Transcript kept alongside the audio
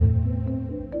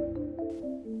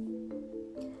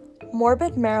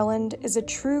Morbid Maryland is a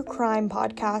true crime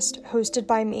podcast hosted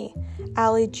by me,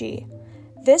 Allie G.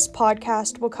 This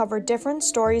podcast will cover different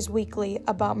stories weekly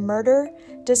about murder,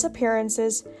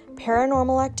 disappearances,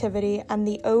 paranormal activity, and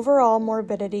the overall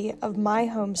morbidity of my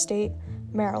home state,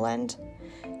 Maryland.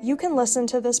 You can listen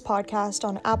to this podcast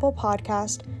on Apple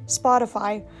Podcast,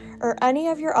 Spotify, or any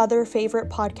of your other favorite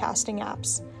podcasting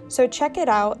apps. So check it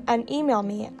out and email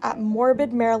me at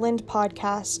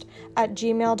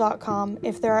morbidmarylandpodcast@gmail.com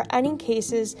if there are any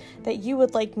cases that you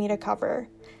would like me to cover.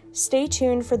 Stay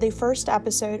tuned for the first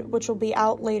episode, which will be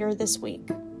out later this week.